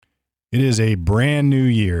It is a brand new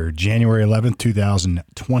year, January 11th,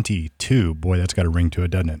 2022. Boy, that's got a ring to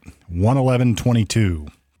it, doesn't it? 1/11/22.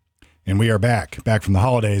 And we are back from the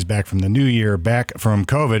holidays, back from the new year, back from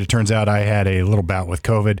COVID. It turns out I had a little bout with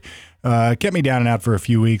COVID. Kept me down and out for a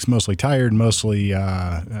few weeks, mostly tired, mostly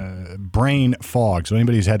brain fog. So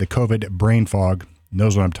anybody who's had the COVID brain fog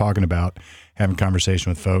knows what I'm talking about, having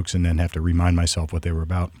conversation with folks and then have to remind myself what they were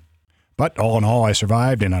about. But all in all, I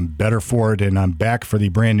survived, and I'm better for it, and I'm back for the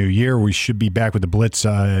brand new year. We should be back with the Blitz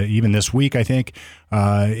even this week, I think,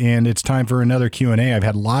 and it's time for another Q&A. I've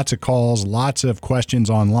had lots of calls, lots of questions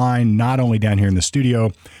online, not only down here in the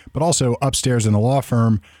studio, but also upstairs in the law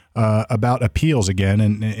firm about appeals again,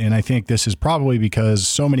 and I think this is probably because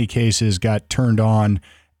so many cases got turned on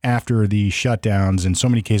after the shutdowns, and so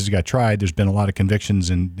many cases got tried. There's been a lot of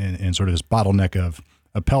convictions and sort of this bottleneck of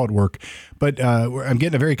appellate work. But I'm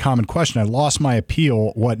getting a very common question. I lost my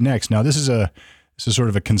appeal. What next? Now, this is sort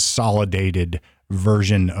of a consolidated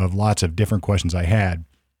version of lots of different questions I had.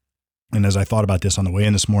 And as I thought about this on the way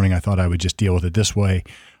in this morning, I thought I would just deal with it this way.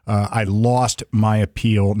 I lost my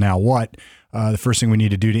appeal. Now what? The first thing we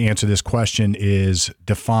need to do to answer this question is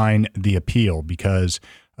define the appeal, because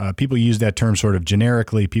people use that term sort of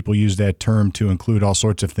generically. People use that term to include all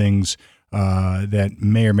sorts of things that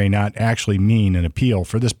may or may not actually mean an appeal.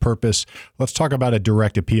 For this purpose, let's talk about a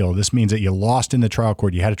direct appeal. This means that you lost in the trial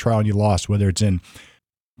court. You had a trial and you lost, whether it's in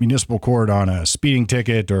municipal court on a speeding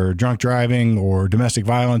ticket or drunk driving or domestic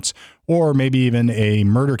violence, or maybe even a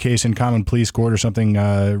murder case in common pleas court or something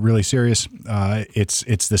really serious.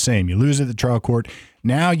 It's the same. You lose at the trial court.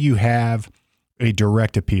 Now you have a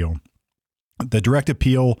direct appeal. The direct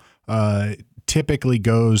appeal typically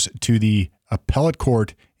goes to the appellate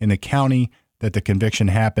court in the county that the conviction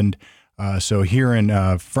happened. So here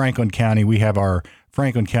in Franklin County, we have our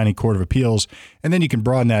Franklin County Court of Appeals. And then you can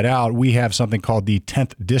broaden that out. We have something called the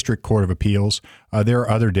 10th District Court of Appeals. There are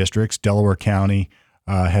other districts. Delaware County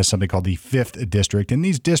has something called the 5th District. And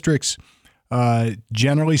these districts,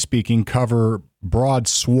 generally speaking, cover broad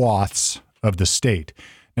swaths of the state.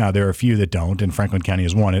 Now, there are a few that don't, and Franklin County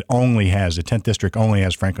is one. The 10th District only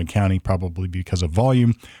has Franklin County, probably because of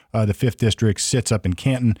volume. The 5th District sits up in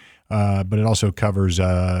Canton, but it also covers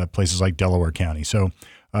places like Delaware County. So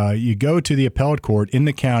you go to the appellate court in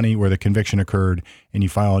the county where the conviction occurred, and you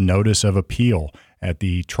file a notice of appeal at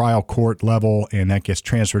the trial court level, and that gets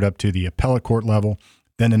transferred up to the appellate court level.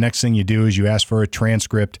 Then the next thing you do is you ask for a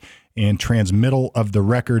transcript and transmittal of the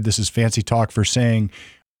record. This is fancy talk for saying,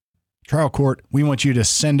 trial court, we want you to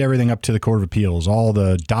send everything up to the Court of Appeals, all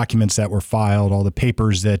the documents that were filed, all the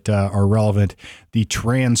papers that are relevant, the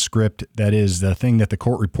transcript, that is the thing that the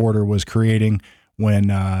court reporter was creating when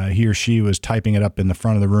he or she was typing it up in the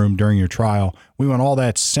front of the room during your trial. We want all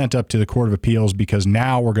that sent up to the Court of Appeals because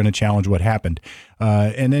now we're going to challenge what happened.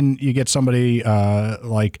 And then you get somebody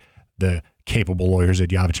like the capable lawyers at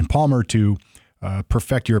Yavich and Palmer to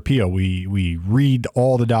perfect your appeal. We read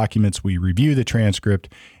all the documents, we review the transcript,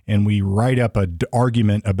 and we write up an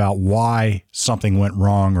argument about why something went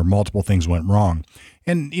wrong or multiple things went wrong.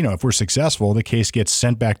 And, if we're successful, the case gets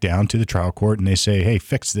sent back down to the trial court and they say, hey,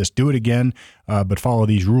 fix this, do it again, but follow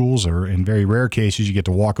these rules. Or in very rare cases, you get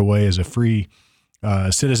to walk away as a free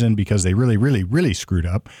citizen because they really, really, really screwed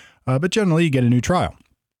up. But generally, you get a new trial.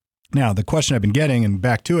 Now, the question I've been getting, and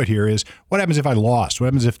back to it here, is what happens if I lost? What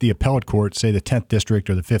happens if the appellate court, say the 10th District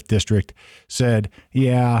or the 5th District, said,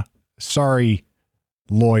 yeah, sorry,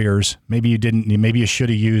 lawyers, maybe you should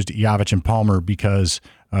have used Yavich and Palmer because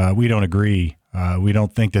we don't agree. We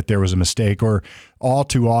don't think that there was a mistake. Or all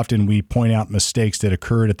too often we point out mistakes that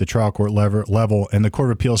occurred at the trial court level, and the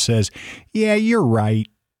Court of Appeals says, yeah, you're right.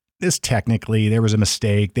 Technically, there was a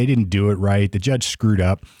mistake. They didn't do it right. The judge screwed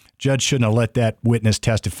up. Judge shouldn't have let that witness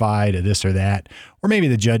testify to this or that. Or maybe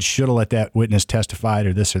the judge should have let that witness testify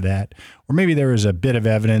to this or that. Or maybe there was a bit of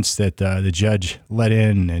evidence that the judge let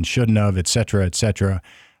in and shouldn't have, et cetera, et cetera.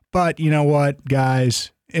 But you know what,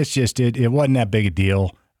 guys? It's just, it wasn't that big a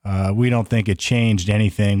deal. We don't think it changed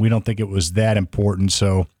anything. We don't think it was that important,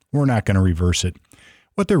 so we're not going to reverse it.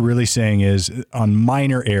 What they're really saying is on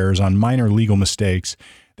minor errors, on minor legal mistakes,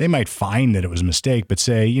 they might find that it was a mistake, but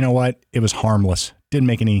say, you know what, it was harmless. Didn't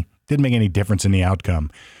make any difference in the outcome.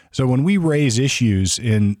 So when we raise issues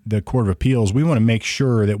in the Court of Appeals, we want to make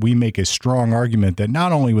sure that we make a strong argument that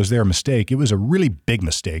not only was there a mistake, it was a really big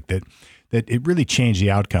mistake, that it really changed the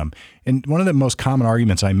outcome. And one of the most common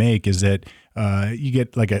arguments I make is that you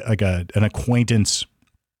get like an acquaintance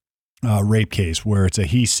rape case where it's a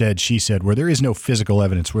he said, she said, where there is no physical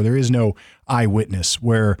evidence, where there is no eyewitness,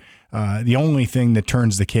 where the only thing that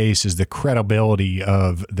turns the case is the credibility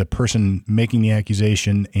of the person making the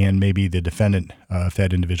accusation and maybe the defendant, if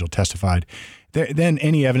that individual testified, then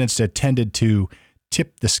any evidence that tended to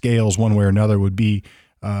tip the scales one way or another would be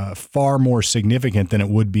far more significant than it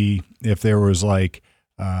would be if there was like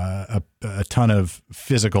a ton of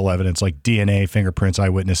physical evidence like DNA, fingerprints,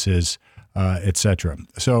 eyewitnesses, et cetera.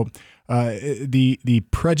 So the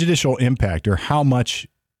prejudicial impact, or how much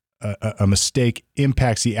a mistake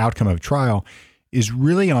impacts the outcome of a trial, is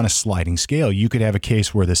really on a sliding scale. You could have a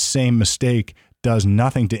case where the same mistake does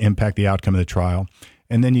nothing to impact the outcome of the trial.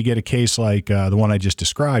 And then you get a case like the one I just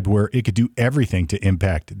described where it could do everything to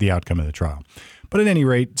impact the outcome of the trial. But at any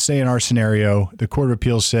rate, say in our scenario, the Court of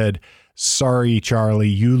Appeals said, sorry, Charlie,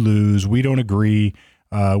 you lose. We don't agree.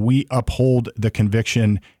 We uphold the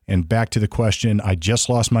conviction. And back to the question, I just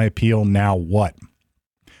lost my appeal. Now what?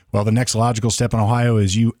 Well, the next logical step in Ohio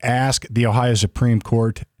is you ask the Ohio Supreme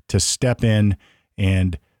Court to step in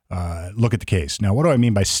and look at the case. Now, what do I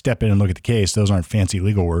mean by step in and look at the case? Those aren't fancy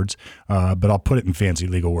legal words, but I'll put it in fancy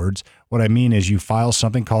legal words. What I mean is you file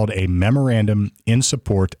something called a memorandum in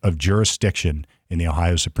support of jurisdiction in the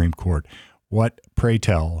Ohio Supreme Court. What, pray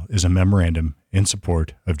tell, is a memorandum in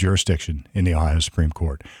support of jurisdiction in the Ohio Supreme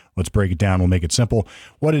Court? Let's break it down. We'll make it simple.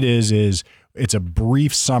 What it is it's a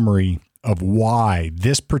brief summary of why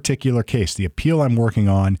this particular case, the appeal I'm working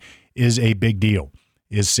on, is a big deal,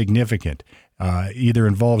 is significant, either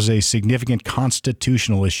involves a significant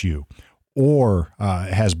constitutional issue or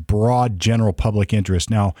has broad general public interest.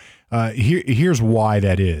 Now, here's why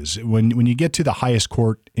that is. When you get to the highest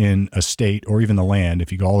court in a state or even the land,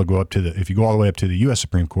 if you go all the way up to the U.S.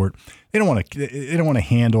 Supreme Court, they don't want to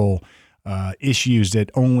handle issues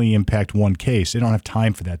that only impact one case. They don't have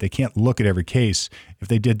time for that. They can't look at every case. If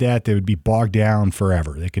they did that, they would be bogged down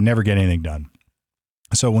forever. They can never get anything done.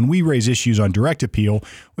 So when we raise issues on direct appeal,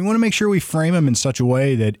 we want to make sure we frame them in such a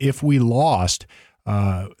way that if we lost,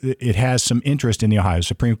 it has some interest in the Ohio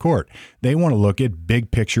Supreme Court. They want to look at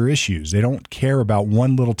big picture issues. They don't care about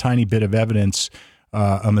one little tiny bit of evidence,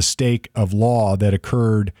 a mistake of law that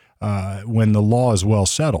occurred when the law is well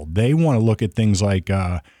settled. They want to look at things like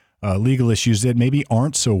legal issues that maybe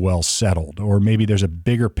aren't so well settled, or maybe there's a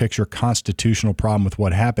bigger picture constitutional problem with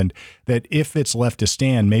what happened that if it's left to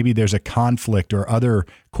stand, maybe there's a conflict or other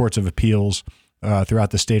courts of appeals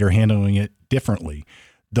throughout the state are handling it differently.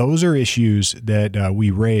 Those are issues that we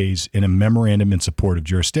raise in a memorandum in support of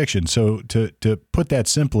jurisdiction. So to put that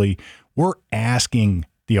simply, we're asking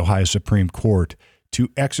the Ohio Supreme Court to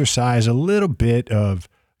exercise a little bit of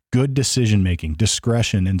good decision-making,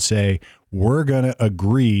 discretion, and say, we're going to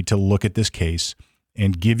agree to look at this case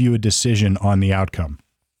and give you a decision on the outcome.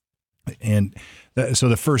 And so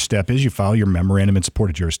the first step is you file your memorandum in support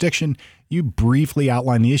of jurisdiction. You briefly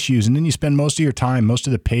outline the issues, and then you spend most of your time, most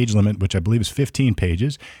of the page limit, which I believe is 15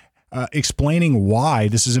 pages, explaining why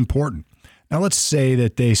this is important. Now, let's say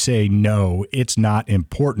that they say, no, it's not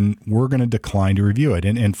important. We're going to decline to review it.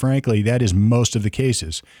 And frankly, that is most of the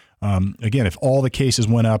cases. Again, if all the cases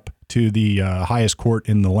went up to the highest court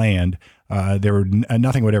in the land,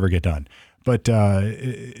 nothing would ever get done. But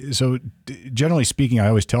so generally speaking, I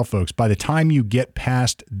always tell folks, by the time you get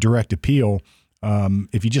past direct appeal,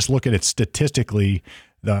 if you just look at it statistically,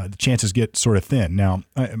 the chances get sort of thin. Now,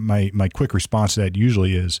 my quick response to that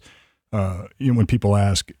usually is, when people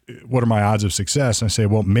ask, what are my odds of success? And I say,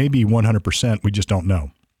 well, maybe 100%, we just don't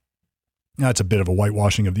know. Now, it's a bit of a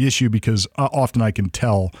whitewashing of the issue because often I can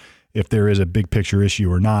tell if there is a big picture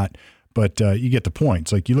issue or not. But you get the point.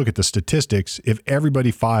 It's like you look at the statistics. If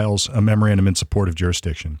everybody files a memorandum in support of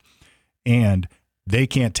jurisdiction and they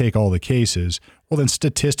can't take all the cases, well, then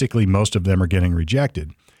statistically, most of them are getting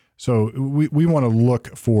rejected. So we want to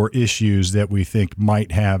look for issues that we think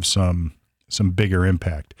might have some bigger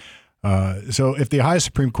impact. So if the Ohio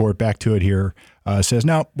Supreme Court, back to it here, says,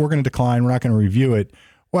 no, we're going to decline, we're not going to review it,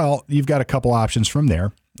 well, you've got a couple options from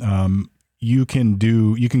there. You can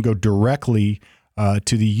go directly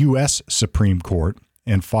to the U.S. Supreme Court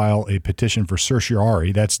and file a petition for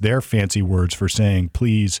certiorari. That's their fancy words for saying,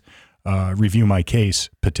 please review my case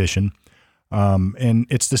petition. And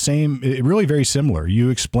it's the same, really very similar. You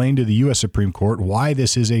explain to the U.S. Supreme Court why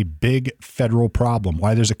this is a big federal problem,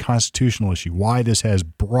 why there's a constitutional issue, why this has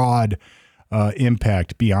broad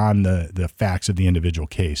impact beyond the facts of the individual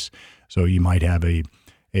case. So you might have a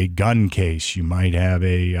gun case, you might have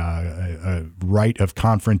a right of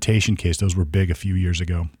confrontation case. Those were big a few years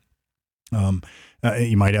ago.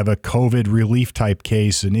 You might have a COVID relief type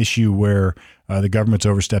case, an issue where the government's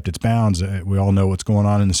overstepped its bounds. We all know what's going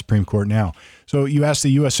on in the Supreme Court now. So you ask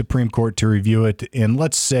the U.S. Supreme Court to review it, and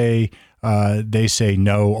let's say they say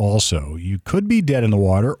no also. You could be dead in the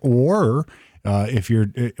water, or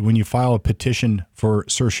when you file a petition for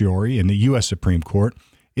certiorari in the U.S. Supreme Court,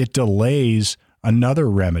 it delays another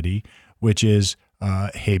remedy, which is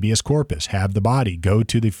habeas corpus. Have the body go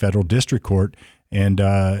to the federal district court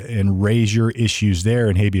and raise your issues there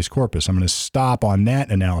in habeas corpus. I'm going to stop on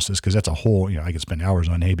that analysis because that's a whole, I could spend hours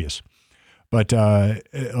on habeas. But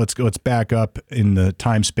let's back up in the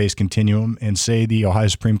time-space continuum and say the Ohio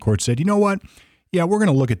Supreme Court said, you know what? Yeah, we're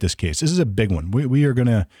going to look at this case. This is a big one. We're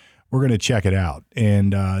going to check it out.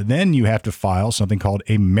 And then you have to file something called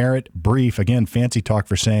a merit brief. Again, fancy talk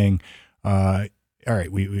for saying, all right,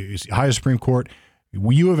 Ohio Supreme Court,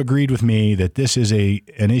 you have agreed with me that this is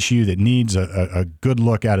an issue that needs a good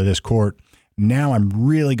look out of this court. Now I'm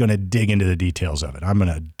really going to dig into the details of it. I'm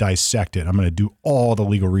going to dissect it. I'm going to do all the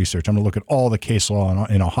legal research. I'm going to look at all the case law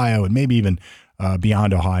in Ohio and maybe even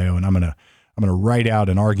beyond Ohio. And I'm going to write out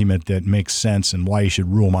an argument that makes sense and why you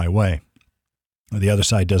should rule my way. The other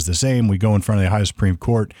side does the same. We go in front of the Ohio Supreme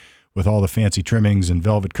Court with all the fancy trimmings and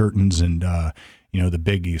velvet curtains and the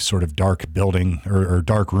big sort of dark building or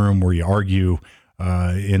dark room where you argue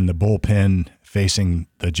in the bullpen facing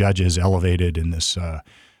the judges elevated in this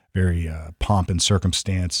very pomp and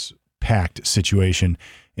circumstance packed situation.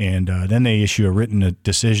 And then they issue a written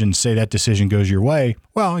decision, say that decision goes your way.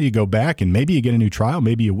 Well, you go back and maybe you get a new trial.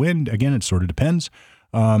 Maybe you win. Again, it sort of depends.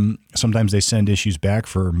 Sometimes they send issues back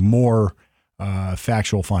for more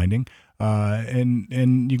factual finding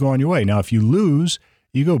and you go on your way. Now, if you lose,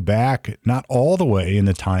 you go back not all the way in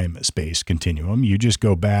the time-space continuum. You just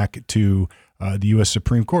go back to the U.S.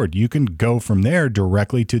 Supreme Court. You can go from there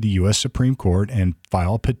directly to the U.S. Supreme Court and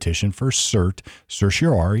file a petition for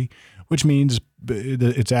certiorari, which means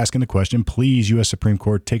it's asking the question, please, U.S. Supreme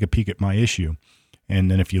Court, take a peek at my issue.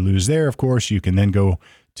 And then if you lose there, of course, you can then go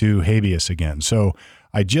to habeas again. So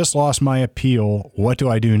I just lost my appeal. What do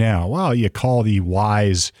I do now? Well, you call the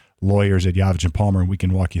wise lawyers at Yavich and Palmer, and we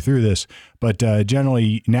can walk you through this. But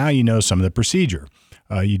generally, now you know some of the procedure.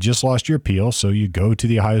 You just lost your appeal, so you go to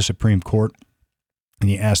the Ohio Supreme Court and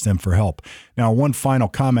you ask them for help. Now, one final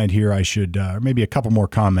comment here, or maybe a couple more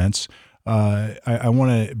comments. I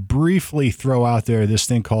want to briefly throw out there this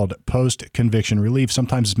thing called post-conviction relief.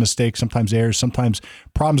 Sometimes it's mistakes, sometimes errors, sometimes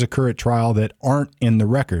problems occur at trial that aren't in the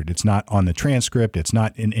record. It's not on the transcript. It's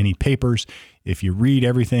not in any papers. If you read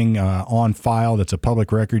everything on file that's a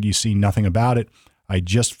public record, you see nothing about it. I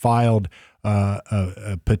just filed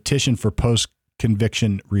a petition for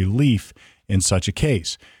post-conviction relief in such a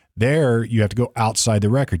case. There, you have to go outside the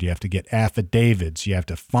record. You have to get affidavits. You have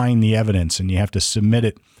to find the evidence, and you have to submit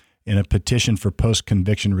it in a petition for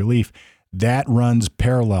post-conviction relief. That runs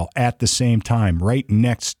parallel at the same time, right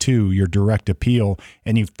next to your direct appeal,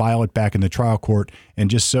 and you file it back in the trial court. And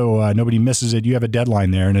just so nobody misses it, you have a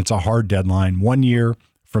deadline there, and it's a hard deadline. 1 year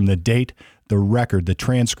from the date the record, the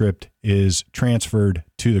transcript, is transferred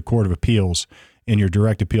to the Court of Appeals in your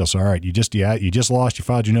direct appeal. So, all right, you just lost, you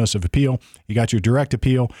filed your notice of appeal, you got your direct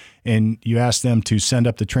appeal, and you ask them to send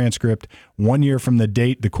up the transcript 1 year from the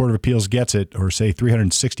date the Court of Appeals gets it, or say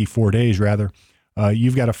 364 days rather,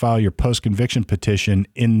 you've got to file your post-conviction petition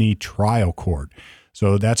in the trial court.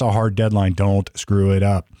 So that's a hard deadline. Don't screw it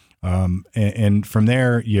up. And from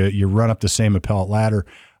there, you run up the same appellate ladder.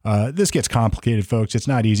 This gets complicated, folks. It's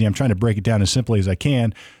not easy. I'm trying to break it down as simply as I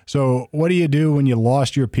can. So what do you do when you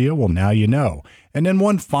lost your appeal? Well, now you know. And then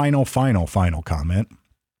one final comment.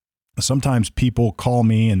 Sometimes people call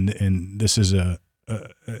me, and this is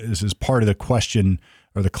part of the question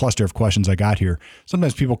or the cluster of questions I got here.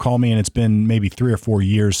 Sometimes people call me, and it's been maybe 3 or 4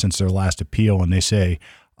 years since their last appeal, and they say,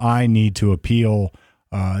 I need to appeal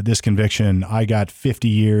this conviction. I got 50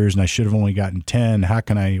 years, and I should have only gotten 10.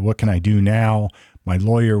 What can I do now? My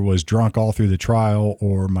lawyer was drunk all through the trial,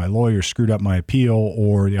 or my lawyer screwed up my appeal,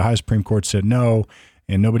 or the Ohio Supreme Court said no,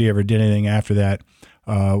 and nobody ever did anything after that.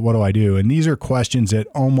 What do I do? And these are questions that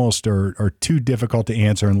almost are too difficult to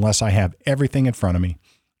answer unless I have everything in front of me,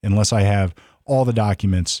 unless I have all the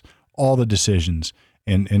documents, all the decisions,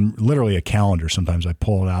 and literally a calendar. Sometimes I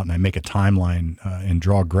pull it out and I make a timeline and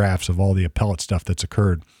draw graphs of all the appellate stuff that's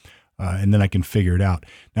occurred. And then I can figure it out.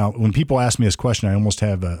 Now, when people ask me this question, I almost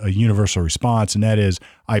have a universal response, and that is,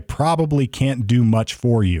 I probably can't do much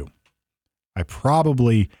for you. I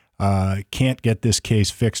probably can't get this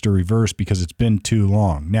case fixed or reversed because it's been too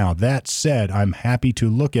long. Now, that said, I'm happy to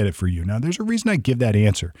look at it for you. Now, there's a reason I give that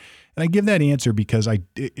answer. And I give that answer because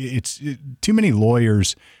it's too many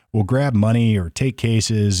lawyers will grab money or take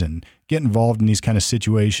cases and get involved in these kind of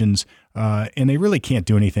situations, and they really can't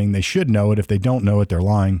do anything. They should know it. If they don't know it, they're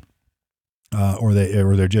lying, or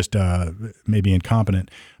they're just maybe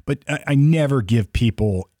incompetent. But I never give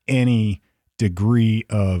people any degree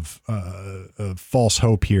of false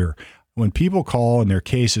hope here. When people call and their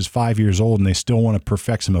case is 5 years old and they still want to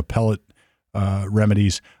perfect some appellate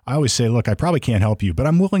remedies, I always say, look, I probably can't help you, but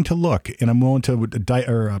I'm willing to look, and I'm willing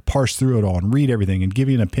to parse through it all and read everything and give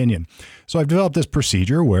you an opinion. So I've developed this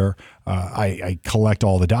procedure where I collect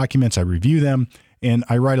all the documents, I review them, and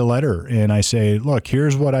I write a letter and I say, look,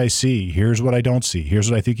 here's what I see, here's what I don't see,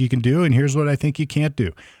 here's what I think you can do, and here's what I think you can't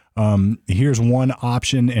do. Here's one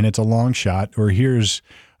option and it's a long shot, or here's,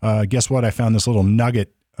 guess what? I found this little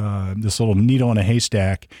nugget, this little needle in a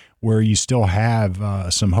haystack where you still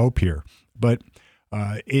have some hope here. But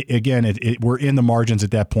we're in the margins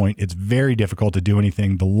at that point. It's very difficult to do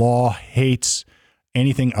anything. The law hates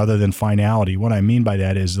anything other than finality. What I mean by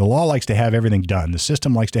that is the law likes to have everything done. The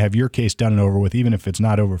system likes to have your case done and over with, even if it's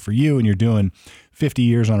not over for you and you're doing 50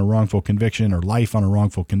 years on a wrongful conviction or life on a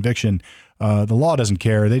wrongful conviction. The law doesn't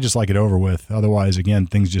care. They just like it over with. Otherwise, again,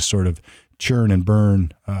 things just sort of churn and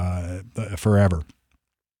burn forever.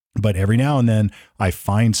 But every now and then I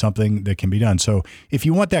find something that can be done. So if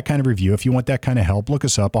you want that kind of review, if you want that kind of help, look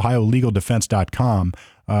us up, OhioLegalDefense.com.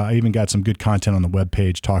 I even got some good content on the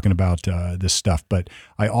webpage talking about this stuff. But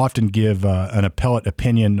I often give an appellate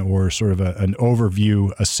opinion or sort of an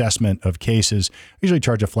overview assessment of cases. I usually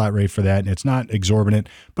charge a flat rate for that, and it's not exorbitant,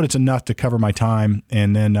 but it's enough to cover my time.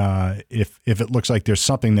 And then if it looks like there's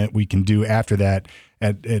something that we can do after that,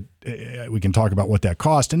 we can talk about what that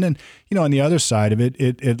cost. And then, on the other side of it,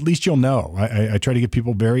 at least you'll know. I try to give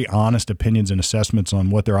people very honest opinions and assessments on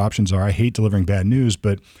what their options are. I hate delivering bad news,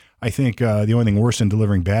 but I think the only thing worse than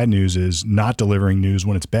delivering bad news is not delivering news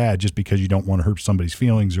when it's bad, just because you don't want to hurt somebody's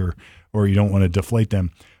feelings or you don't want to deflate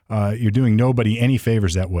them. You're doing nobody any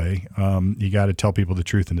favors that way. You got to tell people the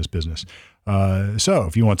truth in this business. So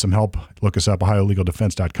if you want some help, look us up,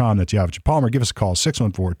 OhioLegalDefense.com. That's Yavich Palmer. Give us a call,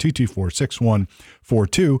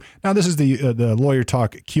 614-224-6142. Now, this is the Lawyer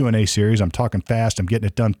Talk Q&A series. I'm talking fast. I'm getting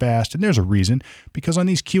it done fast. And there's a reason, because on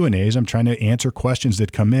these Q&As, I'm trying to answer questions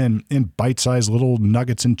that come in bite-sized little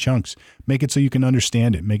nuggets and chunks. Make it so you can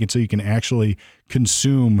understand it. Make it so you can actually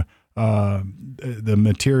consume the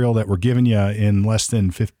material that we're giving you in less than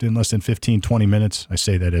 15, 20 minutes. I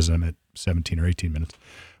say that as I'm at 17 or 18 minutes.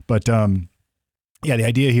 But the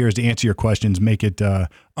idea here is to answer your questions, make it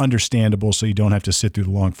understandable so you don't have to sit through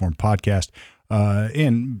the long-form podcast.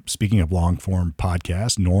 And speaking of long-form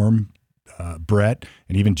podcast, Norm, Brett,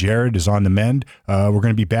 and even Jared is on the mend. We're going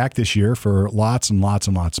to be back this year for lots and lots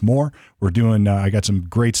and lots more. We're doing, I got some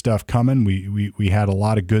great stuff coming. We had a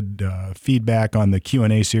lot of good feedback on the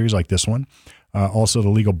Q&A series like this one. Also the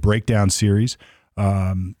Legal Breakdown series.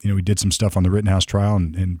 We did some stuff on the Rittenhouse trial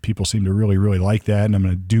and people seem to really, really like that. And I'm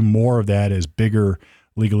going to do more of that as bigger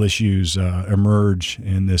legal issues emerge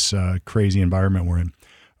in this crazy environment we're in.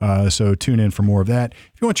 So tune in for more of that.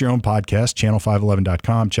 If you want your own podcast,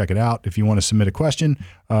 channel511.com, check it out. If you want to submit a question,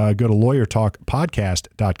 go to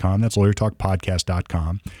lawyertalkpodcast.com. That's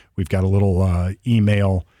lawyertalkpodcast.com. We've got a little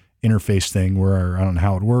email interface thing where I don't know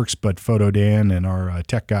how it works, but Photo Dan and our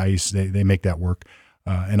tech guys, they make that work.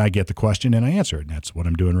 And I get the question and I answer it. And that's what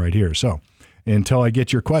I'm doing right here. So until I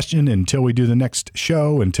get your question, until we do the next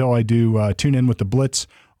show, until I do Tune In with the Blitz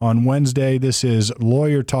on Wednesday, this is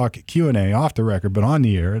Lawyer Talk Q&A, off the record, but on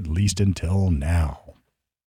the air, at least until now.